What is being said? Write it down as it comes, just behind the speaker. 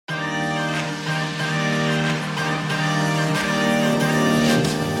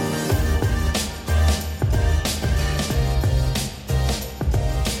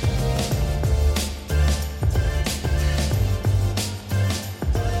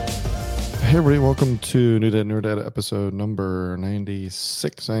Hey everybody, welcome to New Dad Nerd Dad episode number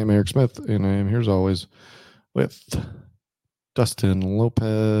 96. I am Eric Smith, and I am here as always with Dustin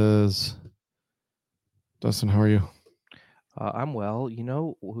Lopez. Dustin, how are you? I'm well. You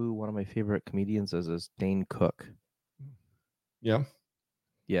know who one of my favorite comedians is Dane Cook. Yeah.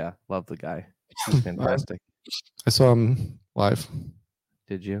 Yeah, love the guy. He's fantastic. I saw him live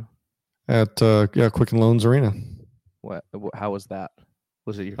Did you? at Quicken Loans Arena. What? How was that?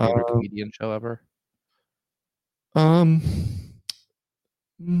 Was it your favorite comedian show ever? Probably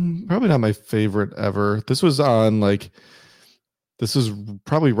not my favorite ever. This was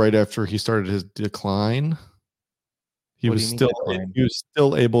probably right after he started his decline. He was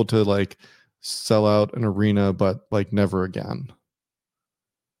still able to like sell out an arena, but like never again.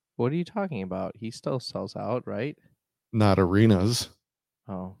 What are you talking about? He still sells out, right? Not arenas.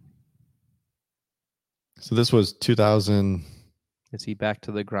 Oh. So this was 2000. Is he back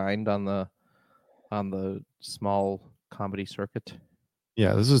to the grind on the small comedy circuit?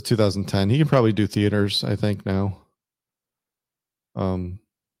 Yeah, this is 2010. He can probably do theaters, I think, now. Yeah,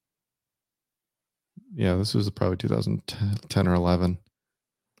 this was probably 2010 or 11.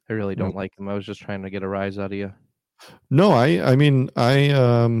 I really don't like him. I was just trying to get a rise out of you. No, I mean,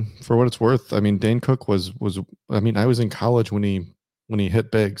 for what it's worth, I mean, Dane Cook was, I mean, I was in college when he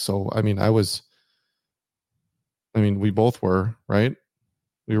hit big. So, I mean, we both were, right?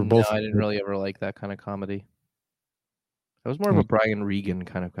 We were both. No, I didn't really ever like that kind of comedy. I was more of a Brian Regan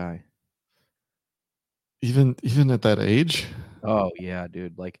kind of guy. Even at that age? Oh yeah,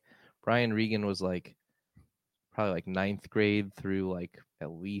 dude. Like Brian Regan was like probably like 9th grade through like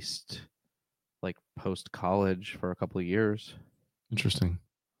at least like post college for a couple of years. Interesting.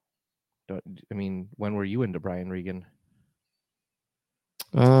 When were you into Brian Regan?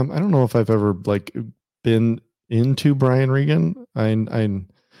 I don't know if I've ever like been into Brian Regan. I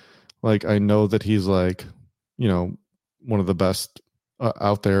know that he's like, you know, one of the best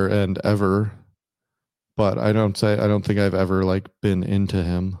out there and ever, but I don't think I've ever like been into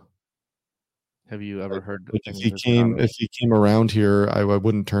him. Have you ever heard? If he came around here, I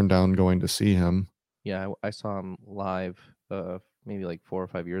wouldn't turn down going to see him. Yeah, I saw him live, maybe like 4 or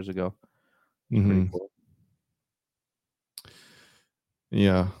 5 years ago. He's Mm-hmm. pretty cool.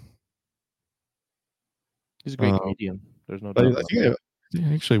 Yeah, he's a great comedian. There's no doubt. I think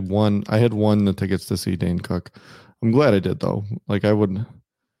I actually won. I had won the tickets to see Dane Cook. I'm glad I did though. Like I would.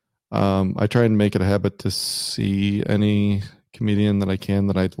 I try and make it a habit to see any comedian that I can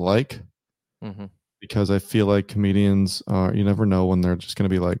that I'd like, because I feel like comedians you never know when they're just going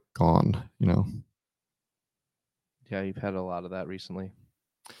to be like gone, you know? Yeah, you've had a lot of that recently.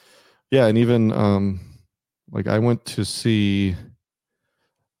 Yeah, and even like I went to see,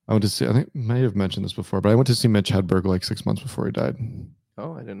 I think I may have mentioned this before, but I went to see Mitch Hedberg like 6 months before he died.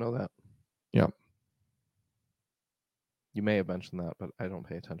 Oh, I didn't know that. Yeah. You may have mentioned that, but I don't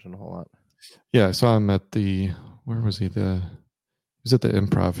pay attention a whole lot. Yeah, I saw him at where was he? He was at the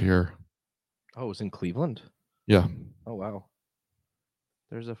Improv here. Oh, it was in Cleveland? Yeah. Oh, wow.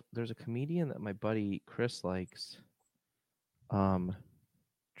 There's a comedian that my buddy Chris likes.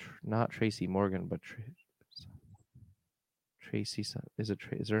 Not Tracy Morgan, but Tracy. Is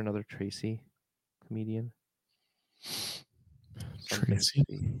there another Tracy comedian? Tracy.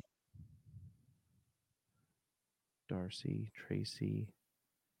 Darcy, Tracy.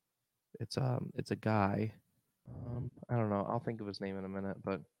 It's a guy. I don't know. I'll think of his name in a minute,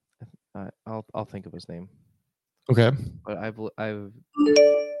 but I'll think of his name. Okay. But I've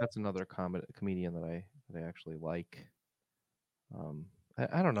that's another comedian that I actually like.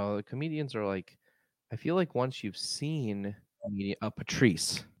 I don't know. The comedians are like, I feel like once you've seen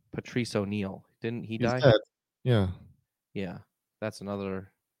Patrice O'Neill, didn't he die? Dead. Yeah. Yeah, that's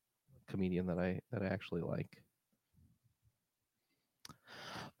another comedian that I actually like.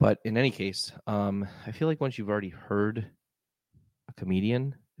 But in any case, I feel like once you've already heard a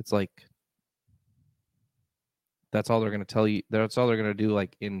comedian, it's like that's all they're going to tell you. That's all they're going to do.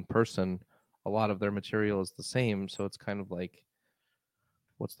 Like in person, a lot of their material is the same, so it's kind of like,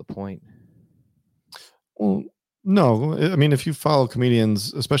 what's the point? Well, no. I mean, if you follow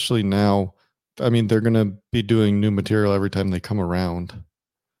comedians, especially now, I mean, they're going to be doing new material every time they come around.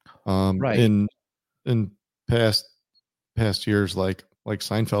 Right. In past years, like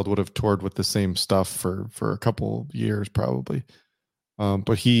Seinfeld would have toured with the same stuff for a couple years probably.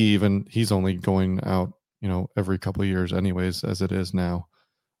 But he's only going out, you know, every couple of years anyways, as it is now.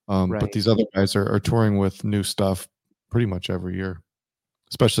 Right. But these other guys are touring with new stuff pretty much every year,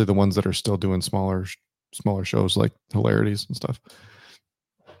 especially the ones that are still doing smaller shows like Hilarities and stuff.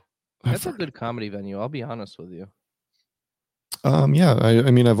 That's a good comedy venue. I'll be honest with you. Yeah,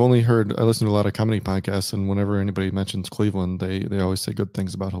 I mean, I listen to a lot of comedy podcasts, and whenever anybody mentions Cleveland, they always say good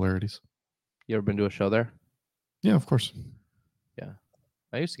things about Hilarities. You ever been to a show there? Yeah, of course. Yeah,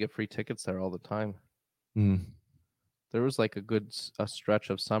 I used to get free tickets there all the time. Mm. There was like a stretch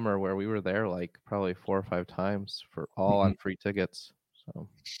of summer where we were there like probably 4 or 5 times for all Mhm. on free tickets. So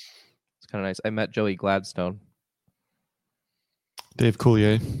it's kind of nice. I met Joey Gladstone. Dave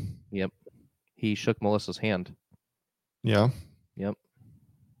Coulier. Yep, he shook Melissa's hand. Yeah. Yep.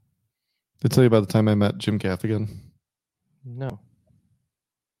 Did I tell you about the time I met Jim Gaffigan? No.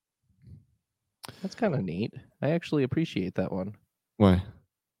 That's kind of neat. I actually appreciate that one. Why?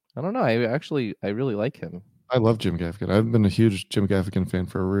 I don't know. I really like him. I love Jim Gaffigan. I've been a huge Jim Gaffigan fan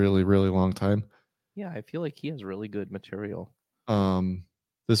for a really, really long time. Yeah, I feel like he has really good material.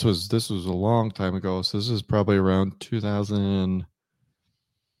 This was a long time ago. So this is probably around 2008.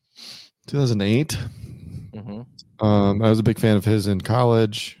 Mm-hmm. I was a big fan of his in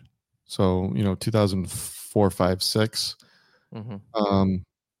college. So, 2004, 5, 6. Mm-hmm.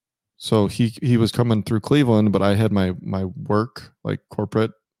 So he was coming through Cleveland, but I had my work, like,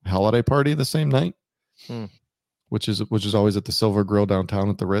 corporate holiday party the same night, which is always at the Silver Grill downtown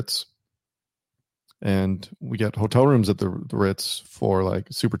at the Ritz. And we get hotel rooms at the Ritz for like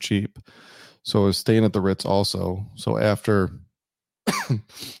super cheap. So I was staying at the Ritz also. So after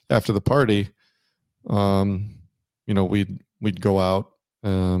the party, we'd go out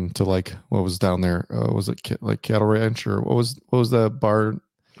to, like, what was down there? Was it like Cattle Ranch, or what was that bar?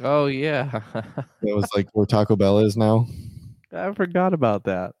 Oh yeah. It was like where Taco Bell is now. I forgot about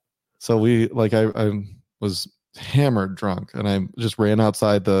that. So I was hammered drunk, and I just ran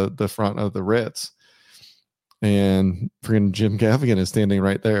outside the front of the Ritz, and freaking Jim Gaffigan is standing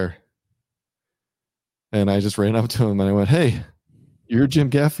right there. And I just ran up to him and I went, "Hey, you're Jim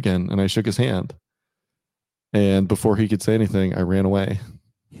Gaffigan." And I shook his hand. And before he could say anything, I ran away.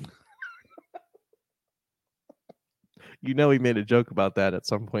 He made a joke about that at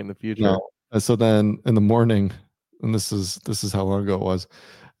some point in the future. No. So then in the morning, and this is how long ago it was.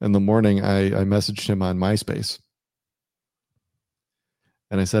 In the morning, I messaged him on MySpace.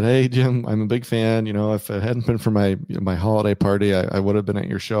 And I said, "Hey, Jim, I'm a big fan. If it hadn't been for my holiday party, I would have been at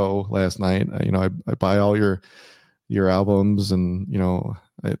your show last night. I buy all your albums, and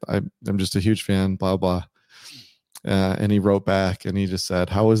I'm just a huge fan, blah, blah." And he wrote back and he just said,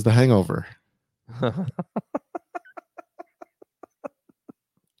 "How was the hangover?"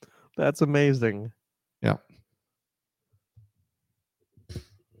 That's amazing. Yeah.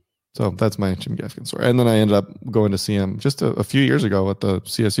 So that's my Jim Gaffigan story. And then I ended up going to see him just a few years ago at the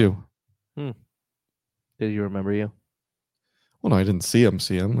CSU. Did you remember you? Well, no, I didn't see him.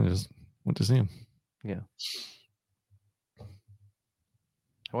 I just went to see him. Yeah.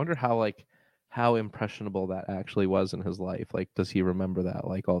 I wonder how impressionable that actually was in his life. Like, does he remember that,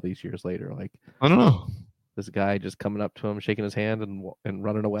 like, all these years later? Like, I don't know. This guy just coming up to him, shaking his hand, and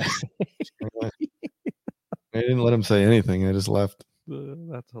running away. I didn't let him say anything. I just left.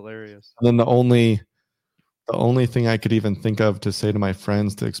 That's hilarious. And then the only thing I could even think of to say to my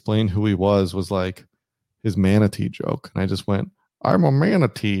friends to explain who he was like his manatee joke. And I just went, "I'm a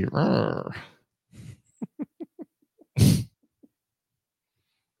manatee." I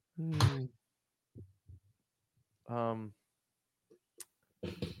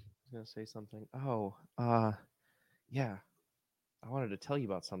was gonna say something. Oh, yeah. I wanted to tell you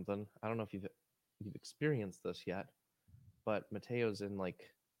about something. I don't know if you've experienced this yet, but Mateo's in like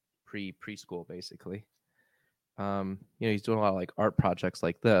preschool basically. He's doing a lot of like art projects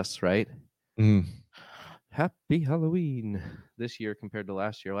like this, right? Mm. Happy Halloween this year compared to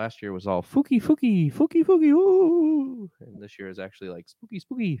last year. Last year was all fooky, ooh, and this year is actually like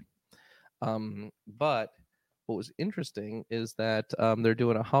spooky. But what was interesting is that they're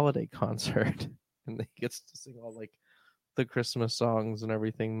doing a holiday concert, and they gets to sing all like the Christmas songs and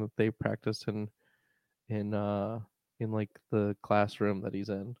everything that they practiced in like the classroom that he's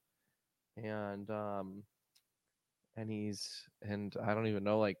in, and I don't even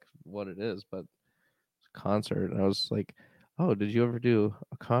know like what it is, but it's a concert. And I was like, "Oh, did you ever do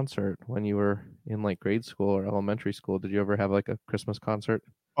a concert when you were in like grade school or elementary school? Did you ever have like a Christmas concert?"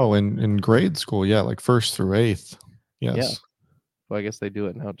 Oh, in grade school, yeah, like 1st through 8th. Yes. Yeah. Well, I guess they do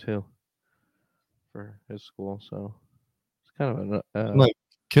it now too for his school, so it's kind of like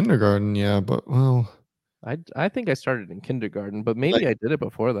kindergarten, yeah, but well, I think I started in kindergarten, but maybe I did it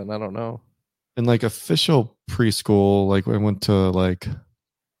before then. I don't know. In like official preschool, like I went to like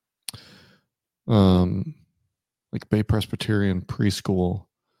Bay Presbyterian preschool,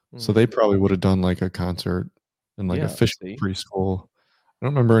 so they probably would have done like a concert in like official preschool. I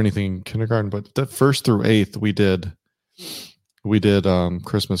don't remember anything in kindergarten, but that 1st through 8th we did we did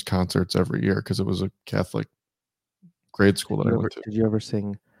Christmas concerts every year because it was a Catholic grade school that I went to. Did you ever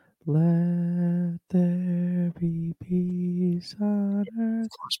sing "Let There Be Peace on Earth"?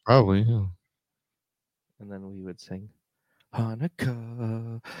 Of course, probably. Yeah. And then we would sing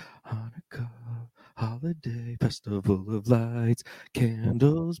Hanukkah, Hanukkah, holiday, festival of lights,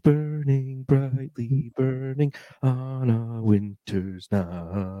 candles burning, brightly burning on a winter's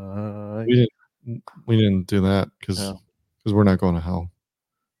night. We didn't do that because we're not going to hell.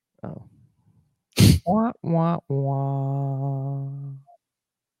 Oh. Wah, wah, wah.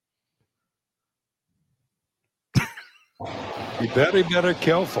 Be very, very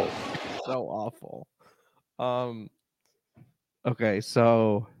careful. So awful. Okay,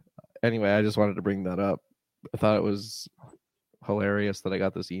 so anyway, I just wanted to bring that up. I thought it was hilarious that I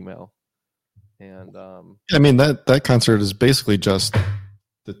got this email. And I mean that concert is basically just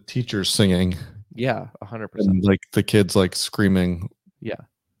the teachers singing. Yeah, 100%. And like the kids like screaming. Yeah.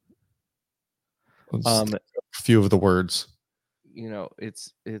 A few of the words. You know,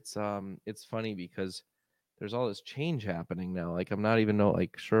 it's funny because there's all this change happening now. Like I'm not even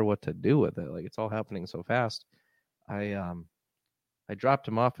sure what to do with it. Like it's all happening so fast. I dropped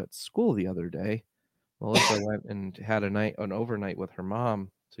him off at school the other day. Melissa went and had an overnight with her mom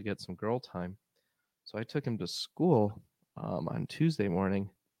to get some girl time. So I took him to school on Tuesday morning.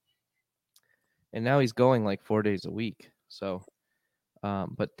 And now he's going like 4 days a week. So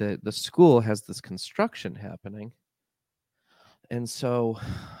but the school has this construction happening. And so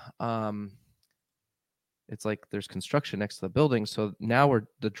it's like there's construction next to the building. So now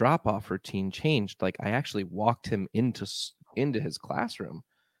the drop-off routine changed. Like I actually walked him into his classroom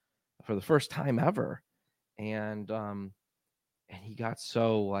for the first time ever. And he got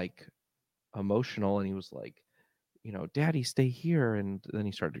so like emotional, and he was like, you know, Daddy, stay here. And then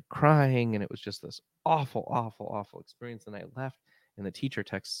he started crying, and it was just this awful, awful, awful experience. And I left, and the teacher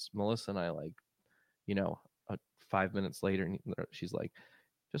texts Melissa and I 5 minutes later, and she's like,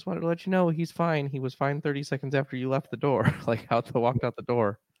 just wanted to let you know he's fine. He was fine 30 seconds after you left the door, walked out the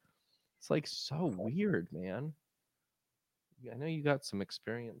door. It's like so weird, man. I know you got some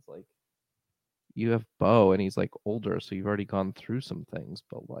experience. Like you have Bo, and he's like older, so you've already gone through some things,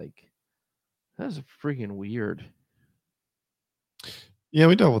 but like that's freaking weird. Yeah,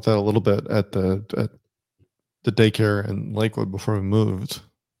 we dealt with that a little bit at the daycare in Lakewood before we moved.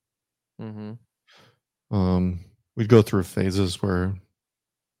 Mm-hmm. We'd go through phases where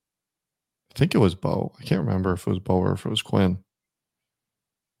I think it was Bo. I can't remember if it was Bo or if it was Quinn,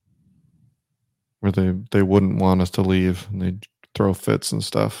 where they wouldn't want us to leave and they'd throw fits and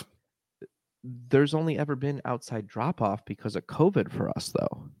stuff. There's only ever been outside drop off because of COVID for us,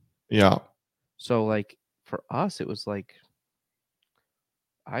 though. Yeah. So like for us, it was like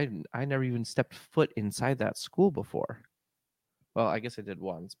I never even stepped foot inside that school before. Well, I guess I did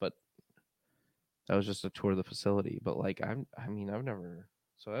once, but that was just a tour of the facility. But like I've never.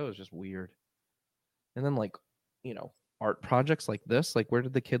 So that was just weird. And then like, you know, art projects like this, like where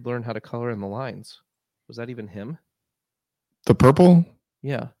did the kid learn how to color in the lines? Was that even him? The purple?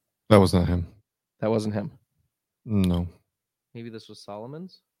 Yeah. That was not him. That wasn't him. No. Maybe this was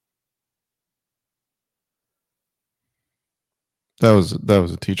Solomon's? That was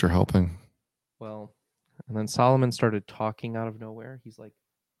a teacher helping. Well, and then Solomon started talking out of nowhere. He's like,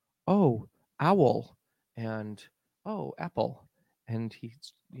 "Oh, owl," and "Oh, apple," and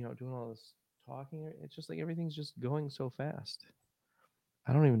he's doing all this talking. It's just like everything's just going so fast.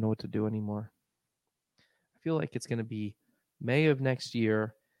 I don't even know what to do anymore. I feel like it's going to be May of next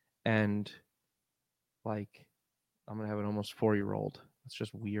year, and like I'm going to have an almost 4-year-old. It's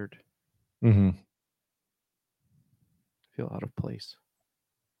just weird. Mm-hmm. I feel out of place.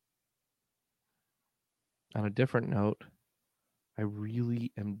 On a different note, I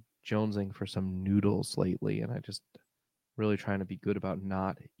really am jonesing for some noodles lately, and I just really trying to be good about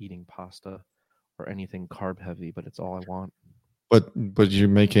not eating pasta or anything carb heavy, but it's all I want. But you're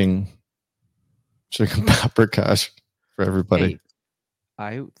making chicken paprikash for everybody. Hey,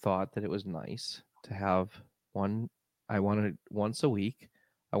 I thought that it was nice to have one. I wanted once a week.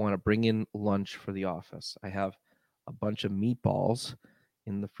 I want to bring in lunch for the office. I have a bunch of meatballs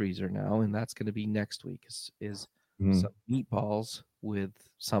in the freezer now, and that's going to be next week. Is some meatballs with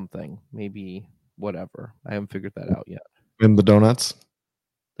something, maybe whatever. I haven't figured that out yet. And the donuts?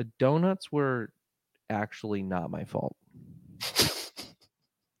 The donuts were actually not my fault.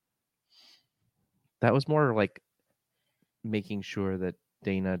 That was more like making sure that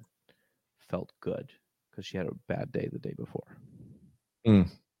Dana felt good because she had a bad day the day before.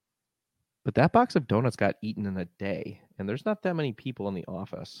 But that box of donuts got eaten in a day, and there's not that many people in the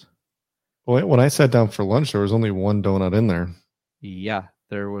office. Well, when I sat down for lunch, there was only one donut in there. Yeah,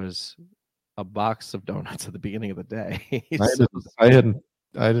 there was a box of donuts at the beginning of the day. I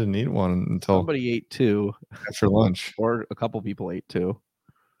didn't eat one until somebody ate 2, after lunch. or a couple people ate 2.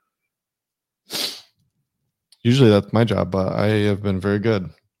 Usually that's my job, but I have been very good.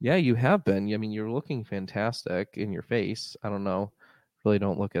 Yeah, you have been. I mean, you're looking fantastic in your face. I don't know. Really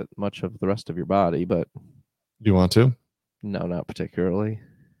don't look at much of the rest of your body, but Do you want to? no, not particularly.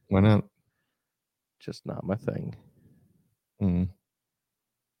 Why not? Just not my thing. Mm.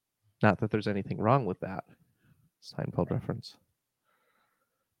 Not that there's anything wrong with that. Seinfeld reference.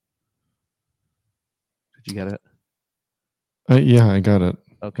 Did you get it? Yeah, I got it.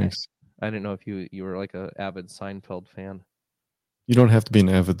 Okay. Thanks. I didn't know if you were like a avid Seinfeld fan. You don't have to be an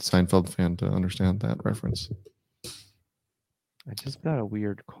avid Seinfeld fan to understand that reference. I just got a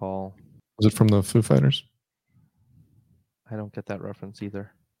weird call. Was it from the Foo Fighters? I don't get that reference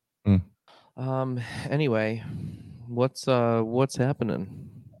either. Mm. Anyway, what's happening?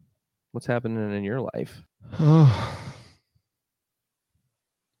 What's happening in your life? Oh,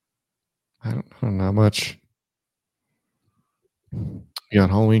 I don't know, not much. We got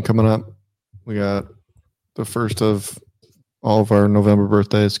Halloween coming up. We got the first of all of our November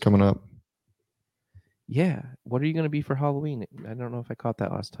birthdays coming up. Yeah. What are you going to be for Halloween? I don't know if I caught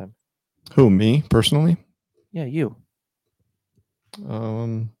that last time. Who, me personally? Yeah, you.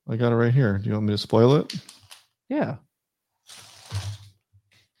 I got it right here. Do you want me to spoil it? Yeah.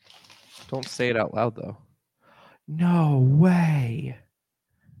 Don't say it out loud, though. No way.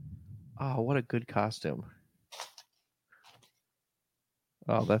 Oh, what a good costume.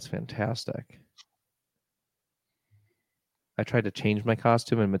 Oh, that's fantastic. I tried to change my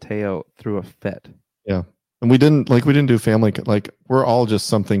costume and Mateo threw a fit. Yeah. And we didn't do family, like we're all just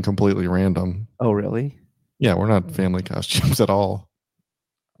something completely random. Oh, really? Yeah, we're not family costumes at all.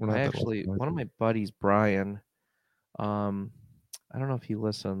 We're not I that actually, old. one of my buddies, Brian, I don't know if he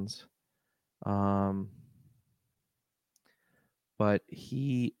listens, but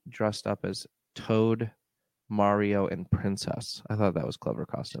he dressed up as Toad, Mario, and Princess. I thought that was clever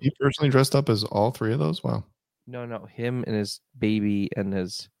costume. He personally dressed up as all three of those? Wow. No, him and his baby and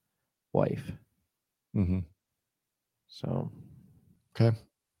his wife. Mm-hmm. So, okay.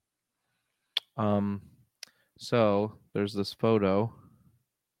 So there's this photo.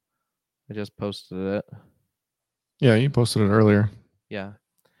 I just posted it. Yeah, you posted it earlier. Yeah.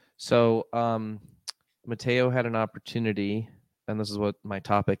 So, Mateo had an opportunity, and this is what my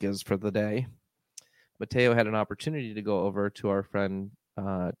topic is for the day. Mateo had an opportunity to go over to our friend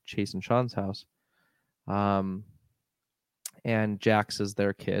Chase and Sean's house. And Jax is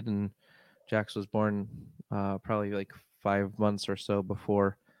their kid, and Jax was born probably like 5 months or so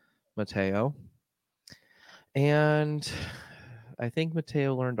before Mateo. And I think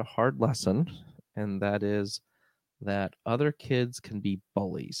Mateo learned a hard lesson, and that is that other kids can be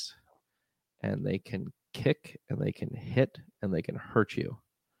bullies, and they can kick, and they can hit, and they can hurt you.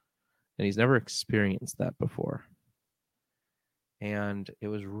 And he's never experienced that before. And it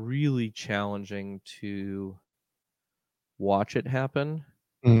was really challenging to watch it happen.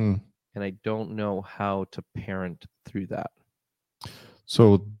 Mm. And I don't know how to parent through that.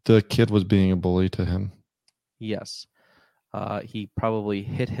 So the kid was being a bully to him? Yes. He probably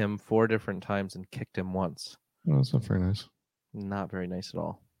hit him 4 different times and kicked him once. Well, that's not very nice. Not very nice at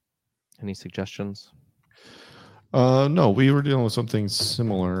all. Any suggestions? No, we were dealing with something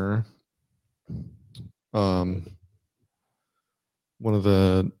similar. One of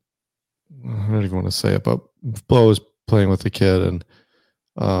the, I don't even want to say it, but Bo was playing with the kid, and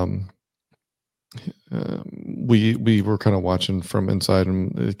we were kind of watching from inside,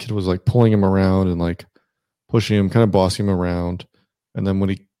 and the kid was like pulling him around and like pushing him, kind of bossing him around. And then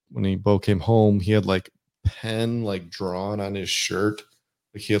when Bo came home, he had like pen like drawn on his shirt.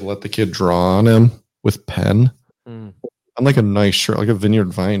 Like he had let the kid draw on him with pen on like a nice shirt, like a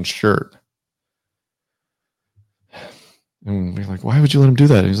Vineyard Vine shirt. And we're like, why would you let him do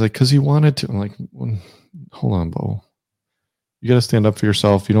that? And he's like, because he wanted to. I'm like, well, hold on, Bo. You got to stand up for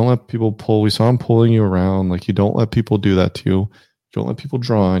yourself. You don't let people pull. We saw him pulling you around. Like, you don't let people do that to you. You don't let people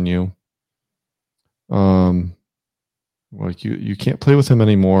draw on you. Like you can't play with him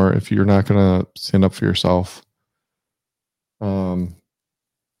anymore if you're not gonna stand up for yourself. And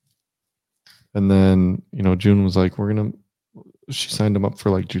then June was like, she signed him up for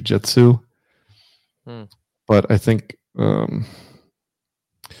like jujitsu. But I think the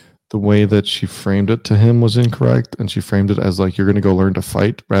way that she framed it to him was incorrect, and she framed it as like, you're gonna go learn to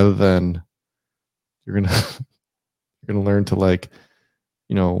fight rather than you're gonna learn to like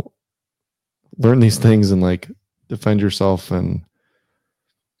learn these things and like defend yourself. And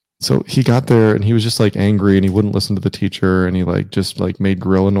So he got there and he was just like angry and he wouldn't listen to the teacher and he like just like made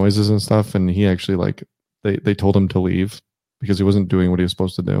gorilla noises and stuff. And he actually like they told him to leave because he wasn't doing what he was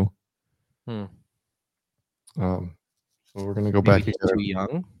supposed to do. Hmm. So we're gonna go Maybe back. he's too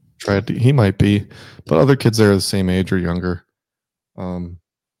young. He might be, but other kids there are the same age or younger.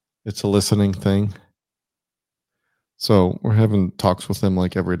 It's a listening thing. So we're having talks with him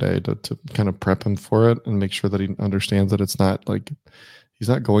like every day to kind of prep him for it and make sure that he understands that it's not like he's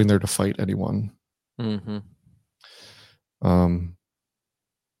not going there to fight anyone. Mm-hmm.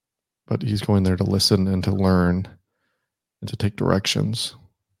 But he's going there to listen and to learn and to take directions.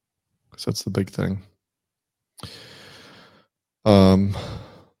 Because that's the big thing.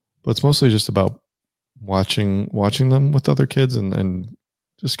 But it's mostly just about watching them with other kids and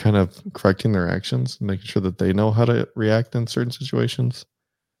just kind of correcting their actions and making sure that they know how to react in certain situations.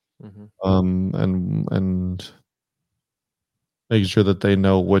 Mm-hmm. And making sure that they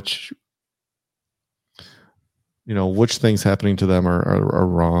know which things happening to them are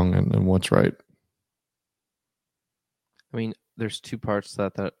wrong and what's right. I mean, there's two parts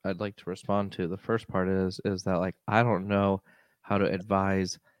that I'd like to respond to. The first part is that like I don't know how to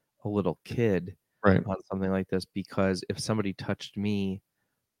advise a little kid Right. on something like this, because if somebody touched me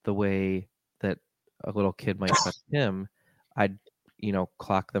the way that a little kid might touch him, I'd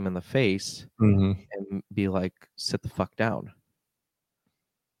clock them in the face Mm-hmm. and be like, sit the fuck down.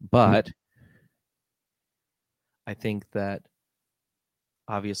 But I think that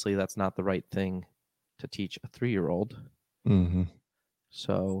obviously that's not the right thing to teach a 3-year-old. Mm-hmm.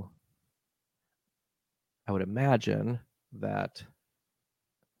 So I would imagine that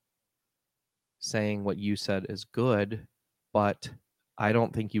saying what you said is good, but I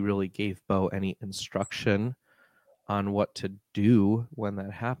don't think you really gave Bo any instruction on what to do when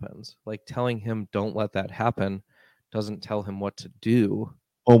that happens. Like telling him don't let that happen doesn't tell him what to do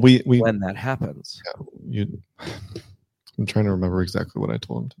when that happens. I'm trying to remember exactly what I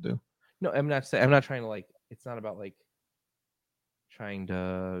told him to do. No, I'm not trying to like, it's not about like trying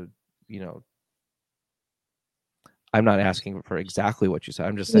to, I'm not asking for exactly what you said.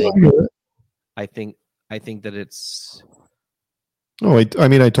 I'm just saying I think that it's. Oh, I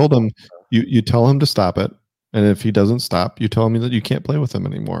told him you tell him to stop it, and if he doesn't stop, you tell him that you can't play with him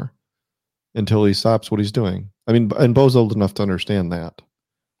anymore until he stops what he's doing. I mean, and Bo's old enough to understand that.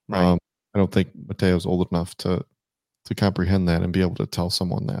 Right. I don't think Mateo's old enough to comprehend that and be able to tell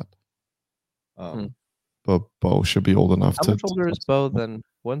someone that. But Bo should be old enough. How much older is Bo than?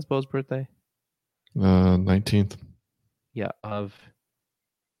 When's Bo's birthday? 19th. Yeah, of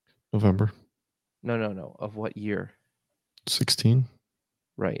November. No. Of what year? 16.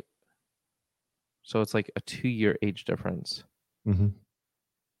 Right. So it's like a 2-year age difference. Mm-hmm.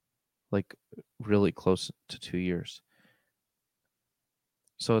 Like really close to 2 years.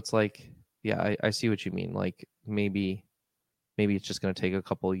 So it's like, yeah, I see what you mean. Like maybe it's just going to take a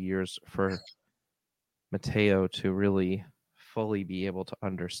couple of years for Mateo to really fully be able to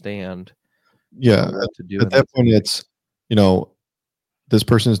understand. Yeah, what to do at that point, it's this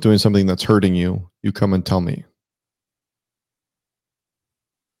person is doing something that's hurting you. You come and tell me.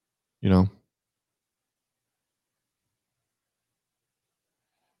 So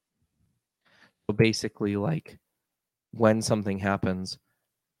basically, like when something happens,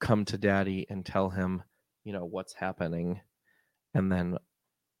 come to daddy and tell him, what's happening, and then,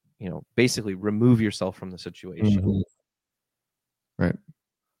 basically remove yourself from the situation. Mm-hmm. Right.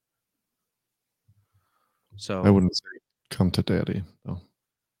 So I wouldn't say come to daddy though.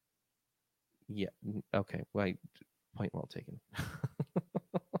 Yeah. Okay. Well, point well taken.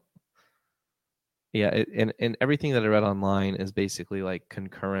 Yeah, and everything that I read online is basically like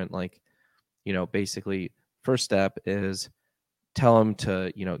concurrent. Like, basically, first step is tell him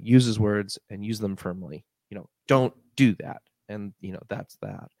to, use his words and use them firmly. Don't do that, and that's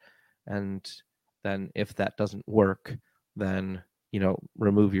that. And then if that doesn't work, then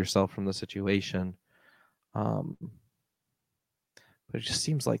remove yourself from the situation. But it just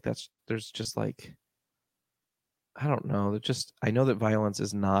seems like there's just like, I don't know. I know that violence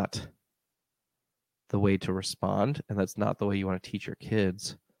is not the way to respond, and that's not the way you want to teach your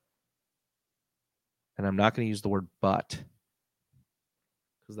kids. And I'm not going to use the word but,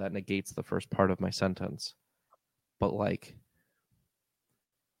 because that negates the first part of my sentence. But like,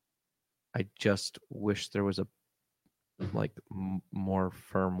 I just wish there was a like more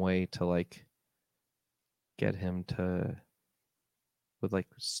firm way to like get him to, with like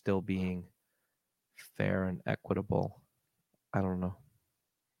still being fair and equitable. I don't know.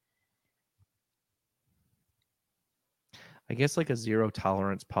 I guess like a zero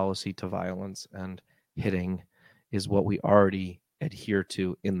tolerance policy to violence and hitting is what we already adhere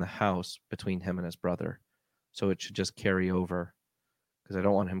to in the house between him and his brother. So it should just carry over, because I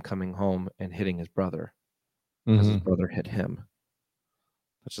don't want him coming home and hitting his brother because his brother hit him.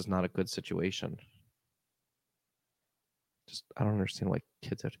 That's just not a good situation. Just, I don't understand why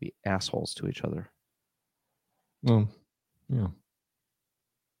kids have to be assholes to each other. Well, yeah.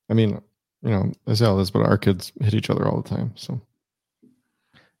 I mean, I say all this, but our kids hit each other all the time. So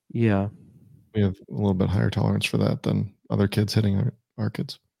yeah, we have a little bit higher tolerance for that than other kids hitting our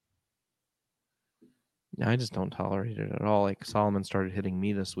kids. Yeah, I just don't tolerate it at all. Like Solomon started hitting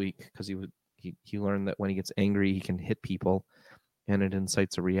me this week because he learned that when he gets angry, he can hit people, and it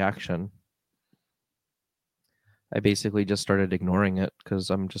incites a reaction. I basically just started ignoring it because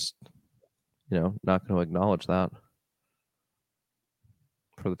I'm just, not going to acknowledge that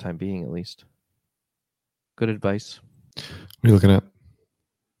for the time being, at least. Good advice. What are you looking at?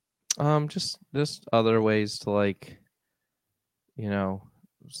 Just other ways to, like,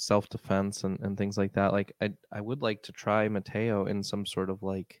 self-defense and things like that. Like I would like to try Mateo in some sort of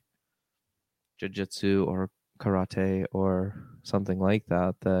like jiu-jitsu or karate or something like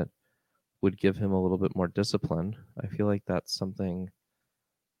that would give him a little bit more discipline. I feel like that's something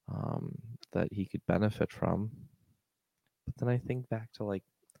that he could benefit from. But then I think back to like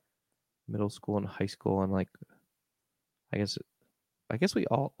middle school and high school, and like I guess we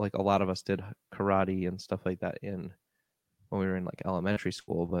all, like, a lot of us did karate and stuff like that when we were in like elementary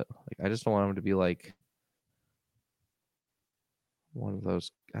school, but like I just don't want him to be like one of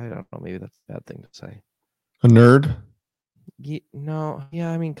those, I don't know, maybe that's a bad thing to say. A nerd?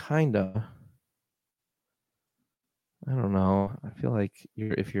 I mean, kinda. I don't know. I feel like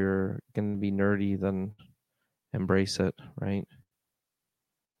if you're gonna be nerdy, then embrace it, right?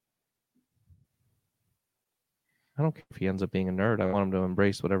 I don't care if he ends up being a nerd. I want him to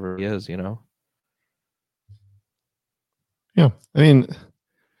embrace whatever he is, Yeah. I mean,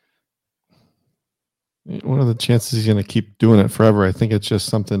 what are the chances he's going to keep doing it forever? I think it's just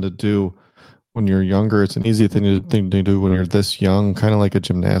something to do when you're younger. It's an easy thing to do when you're this young, kind of like a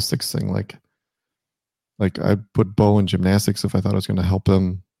gymnastics thing. Like I put Bo in gymnastics if I thought it was going to help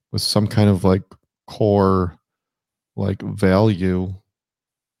him with some kind of like core like value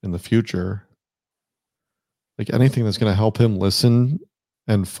in the future. Like anything that's going to help him listen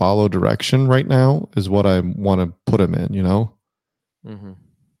and follow direction right now is what I want to put him in, Mm-hmm.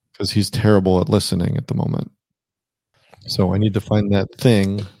 Because he's terrible at listening at the moment. So I need to find that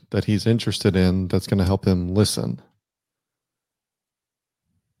thing that he's interested in that's going to help him listen.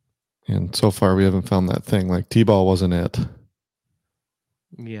 And so far, we haven't found that thing. Like T-ball wasn't it.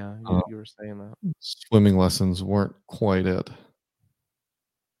 Yeah, you were saying that. Swimming lessons weren't quite it.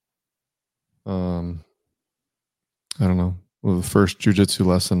 I don't know. Well, the first jiu-jitsu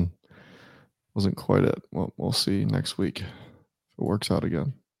lesson wasn't quite it. Well, we'll see next week if it works out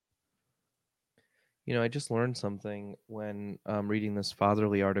again. I just learned something when reading this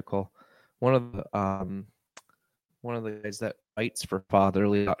Fatherly article. One of the guys that writes for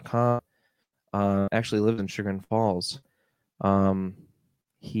Fatherly.com actually lives in Sugar Falls.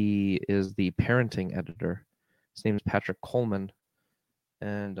 He is the parenting editor. His name is Patrick Coleman,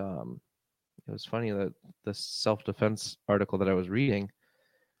 and it was funny that the self-defense article that I was reading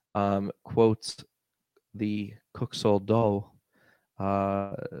quotes the Cook Sol Do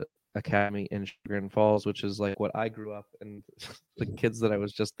Academy in Sugar Falls, which is like what I grew up, and the kids that I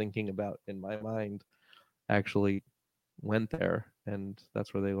was just thinking about in my mind actually went there, and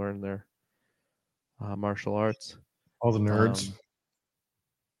that's where they learned their martial arts. All the nerds.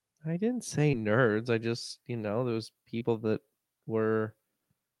 I didn't say nerds. I just, those people that were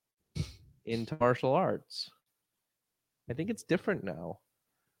into martial arts. I think it's different now.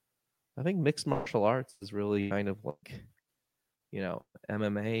 I think mixed martial arts is really kind of like,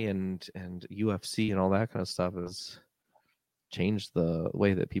 MMA and UFC and all that kind of stuff has changed the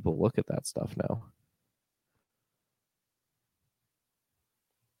way that people look at that stuff now.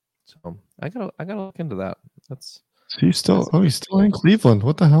 So I gotta look into that. That's he's still in Cleveland.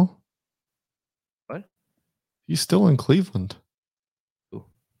 What the hell? What? He's still in Cleveland. Who?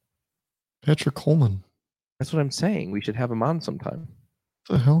 Patrick Coleman. That's what I'm saying. We should have him on sometime.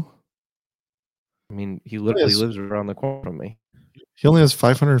 What the hell? I mean, he literally lives around the corner from me. He only has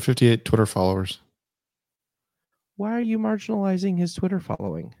 558 Twitter followers. Why are you marginalizing his Twitter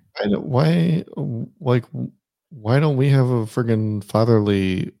following? Why don't we have a friggin'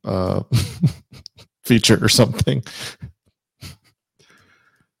 Fatherly feature or something?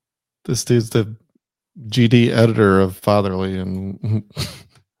 This dude's the GD editor of Fatherly, and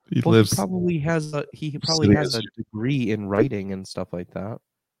he probably has a degree in writing and stuff like that.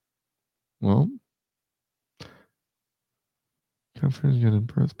 Well, Conference getting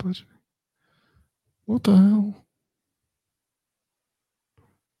birth budget. What the hell?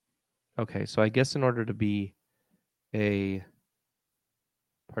 Okay, so I guess in order to be a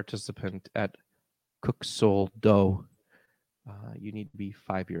participant at Cook Soul Dough, you need to be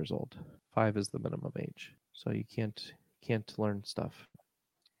 5 years old. 5 is the minimum age, so you can't learn stuff.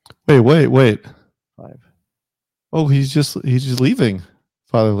 Wait. 5. Oh, he's just leaving.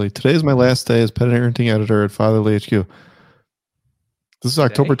 Fatherly. Today is my last day as pet parenting editor at Fatherly HQ. This is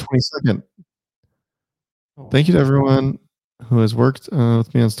October 22nd. Oh, Thank you to everyone who has worked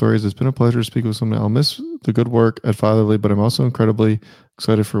with me on stories. It's been a pleasure to speak with someone. I'll miss the good work at Fatherly, but I'm also incredibly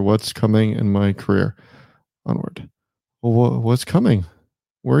excited for what's coming in my career. Onward. Well, what's coming?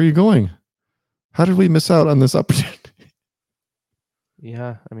 Where are you going? How did we miss out on this opportunity?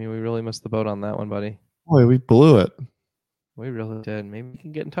 yeah. I mean, we really missed the boat on that one, buddy. Boy, we blew it. We really did. Maybe we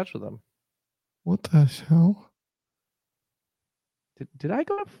can get in touch with them. What the hell? Did I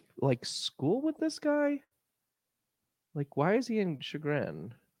go to like school with this guy? Like, why is he in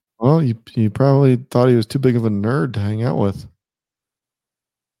Chagrin? Well, you probably thought he was too big of a nerd to hang out with.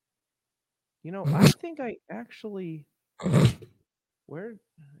 You know, I think I actually where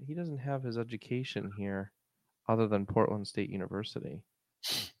he doesn't have his education here other than Portland State University.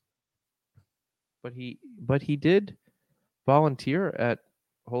 But he did volunteer at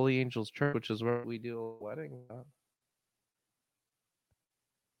Holy Angels Church, which is where we do a wedding.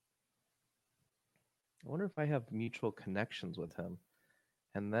 I wonder if I have mutual connections with him.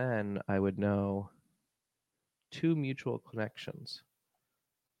 And then I would know 2 mutual connections.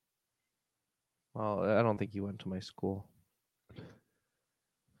 Well, I don't think he went to my school.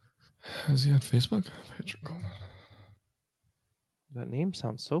 Is he on Facebook? Patrick Coleman. That name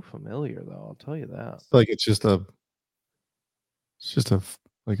sounds so familiar, though. I'll tell you that. I feel like it's just a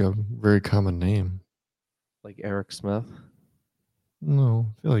like a very common name. Like Eric Smith. No,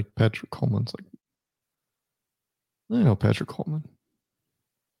 I feel like Patrick Coleman's like. I know Patrick Coleman.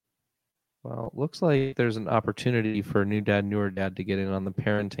 Well, looks like there's an opportunity for New Dad, Newer Dad to get in on the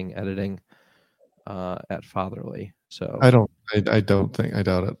parenting editing at Fatherly. So I don't think. I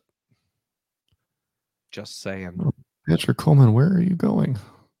doubt it. just saying. Patrick Coleman, where are you going?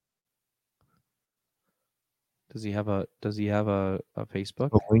 Does he have a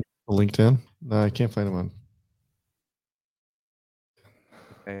Facebook? A LinkedIn? No, I can't find him on.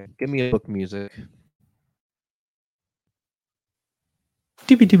 Okay. Give me a book music.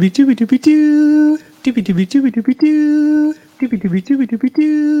 Doobie doobie doobie doobie doo. Doobie doobie doobie doobie doo. Doobie doobie doobie doobie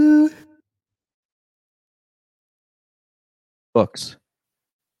doo. Books.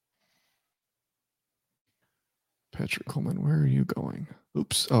 Patrick Coleman, where are you going?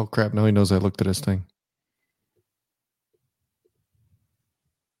 Oops. Oh, crap. Now he knows I looked at his thing.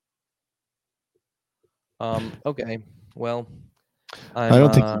 Okay. Well, I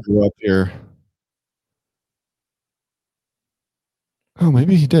don't think he grew up here. Oh,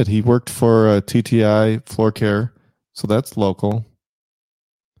 maybe he did. He worked for TTI Floor Care, so that's local.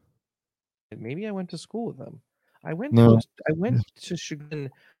 Maybe I went to school with them. I went to Chagrin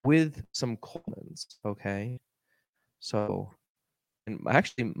with some Colemans. Okay, so and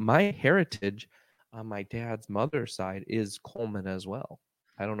actually, my heritage on my dad's mother's side is Coleman as well.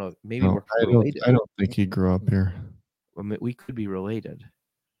 I don't know. Maybe we're related. I don't think he grew up here. I mean, we could be related.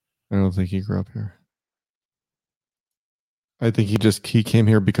 I don't think he grew up here. I think he came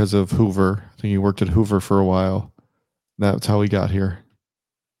here because of Hoover. I think he worked at Hoover for a while. That's how he got here.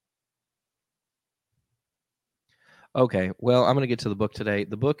 Okay, well, I'm going to get to the book today.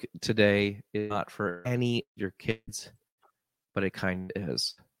 The book today is not for any of your kids, but it kind of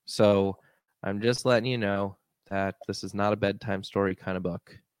is. So I'm just letting you know that this is not a bedtime story kind of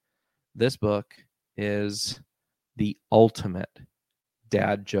book. This book is the ultimate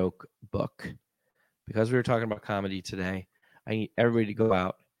dad joke book. Because we were talking about comedy today, I need everybody to go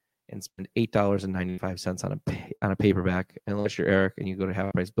out and spend $8.95 on a paperback. Unless you're Eric and you go to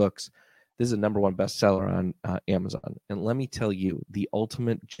Half Price Books, this is a #1 bestseller on Amazon. And let me tell you, the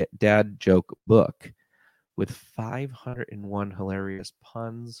ultimate dad joke book with 501 hilarious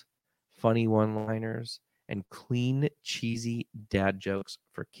puns, funny one-liners, and clean, cheesy dad jokes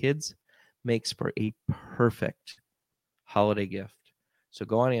for kids makes for a perfect holiday gift. So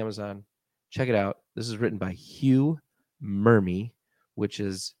go on Amazon, check it out. This is written by Hugh Mermy, which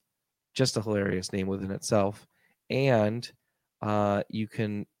is just a hilarious name within itself. And you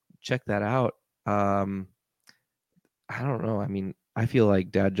can check that out. I don't know. I mean, I feel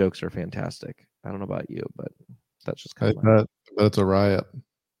like dad jokes are fantastic. I don't know about you, but that's just kind of that's a riot.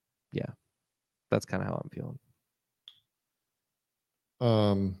 Yeah, that's kind of how I'm feeling.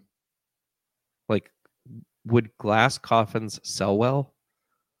 Um, Like would glass coffins sell well?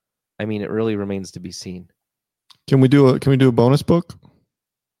 I mean, it really remains to be seen. Can we do a bonus book?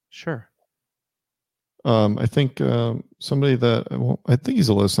 Sure. I think somebody that I think he's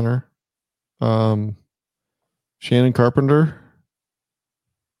a listener. Shannon Carpenter,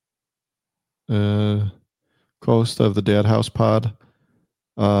 host of the Dad House Pod.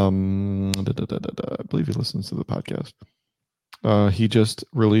 I believe he listens to the podcast. He just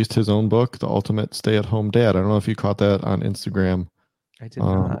released his own book, The Ultimate Stay-at-Home Dad. I don't know if you caught that on Instagram. I did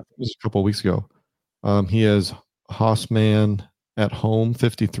not. It was a couple of weeks ago. He has Hossman at Home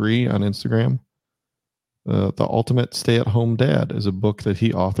 53 on Instagram. The Ultimate Stay-at-Home Dad is a book that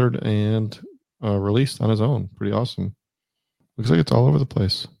he authored and released on his own. Pretty awesome. Looks like it's all over the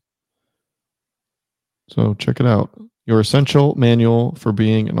place. So check it out. Your essential manual for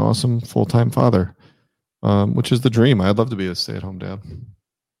being an awesome full-time father, which is the dream. I'd love to be a stay-at-home dad.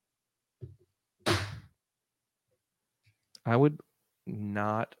 I would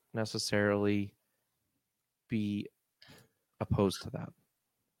not necessarily be opposed to that.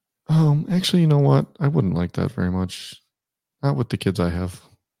 Actually, you know what? I wouldn't like that very much. Not with the kids I have.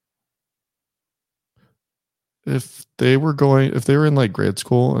 If they were in like grade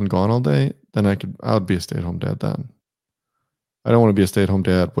school and gone all day, then I would be a stay-at-home dad then. I don't want to be a stay-at-home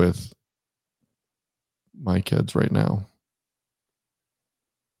dad with my kids right now.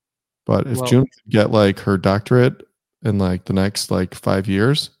 But if June could get like her doctorate in like the next like 5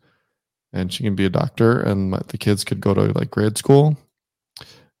 years, and she can be a doctor, and the kids could go to like grade school,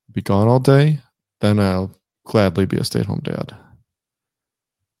 be gone all day, then I'll gladly be a stay-at-home dad.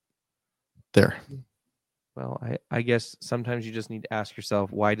 There. Well, I guess sometimes you just need to ask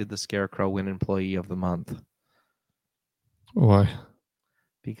yourself, why did the Scarecrow win Employee of the Month? Why?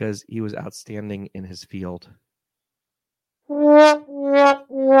 Because he was outstanding in his field. Well,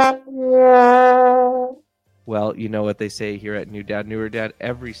 you know what they say here at New Dad, Newer Dad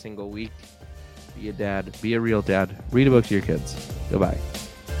every single week. Be a dad. Be a real dad. Read a book to your kids. Goodbye.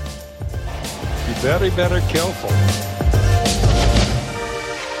 Be very, very careful.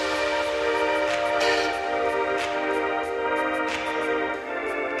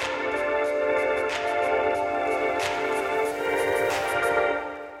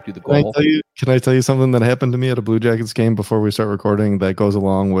 Do the goal. Can I tell you something that happened to me at a Blue Jackets game before we start recording that goes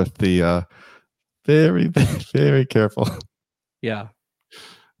along with the very, very careful? Yeah.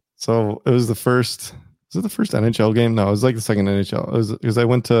 So it was the first. Was it the first NHL game? No, it was like the second NHL. It was because I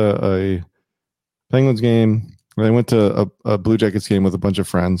went to a Penguins game. I went to a Blue Jackets game with a bunch of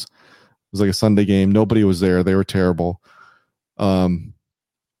friends. It was like a Sunday game. Nobody was there. They were terrible. And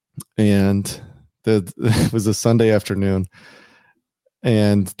it was a Sunday afternoon.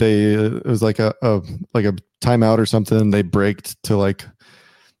 And it was like a timeout or something. They braked to like,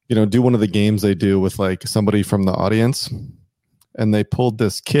 do one of the games they do with like somebody from the audience, and they pulled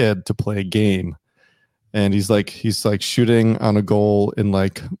this kid to play a game, and he's like shooting on a goal in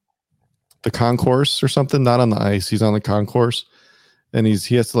like the concourse or something, not on the ice. He's on the concourse, and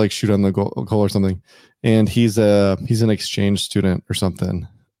he has to like shoot on the goal or something. And he's an exchange student or something,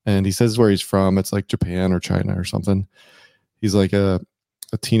 and he says where he's from. It's like Japan or China or something. He's like a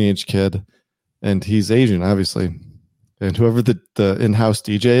teenage kid, and he's Asian, obviously. And whoever the in-house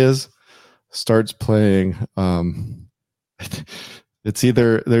DJ is starts playing. It's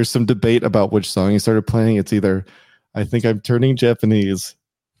either there's some debate about which song he started playing. It's either I Think I'm Turning Japanese,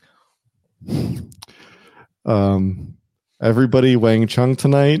 Everybody Wang Chung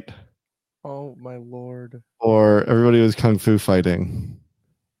Tonight. Oh my Lord. Or Everybody Was Kung Fu Fighting.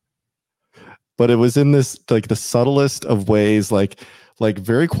 But it was in this like the subtlest of ways, like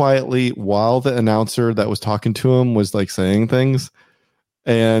very quietly while the announcer that was talking to him was like saying things,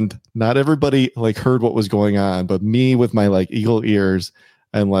 and not everybody like heard what was going on, but me with my like eagle ears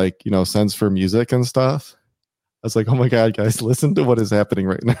and like sense for music and stuff, I was like, oh my God, guys, listen to what is happening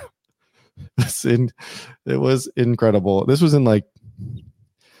right now. It was incredible. This was in like,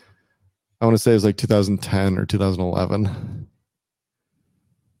 I want to say it was like 2010 or 2011.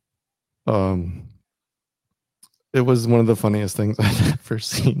 It was one of the funniest things I've ever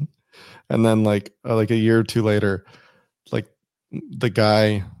seen. And then like a year or two later, like the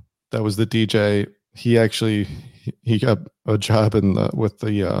guy that was the DJ, he got a job with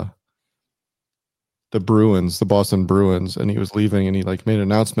the Bruins, the Boston Bruins, and he was leaving, and he like made an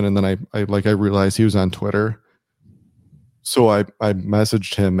announcement, and then I realized he was on Twitter. So I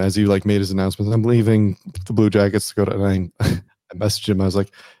messaged him as he like made his announcement. I'm leaving the Blue Jackets to go to, and I messaged him. I was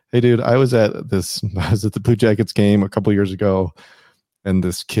like, hey dude, I was at the Blue Jackets game a couple years ago, and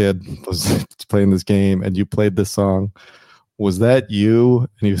this kid was playing this game, and you played this song was that you?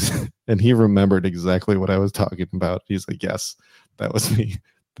 And he remembered exactly what I was talking about. He's like, yes, that was me.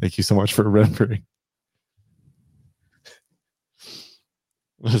 Thank you so much for remembering.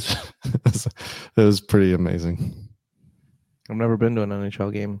 It was pretty amazing. I've never been to an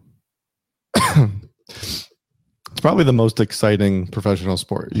NHL game. It's probably the most exciting professional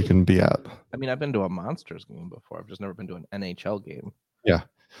sport you can be at. I mean, I've been to a Monsters game before. I've just never been to an NHL game. Yeah.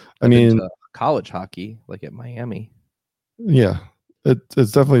 I've been to college hockey, like at Miami. Yeah.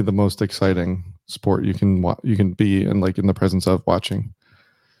 It's definitely the most exciting sport you can be in, like in the presence of watching,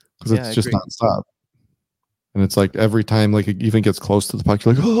 because it's just nonstop. And it's like every time like it even gets close to the puck,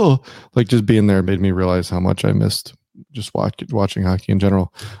 you're like, oh, like just being there made me realize how much I missed just watching hockey in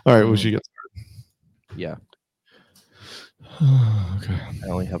general. All right, we should get started. Yeah. Okay. I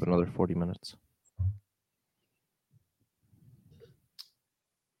only have another 40 minutes.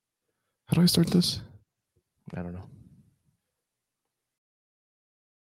 How do I start this? I don't know.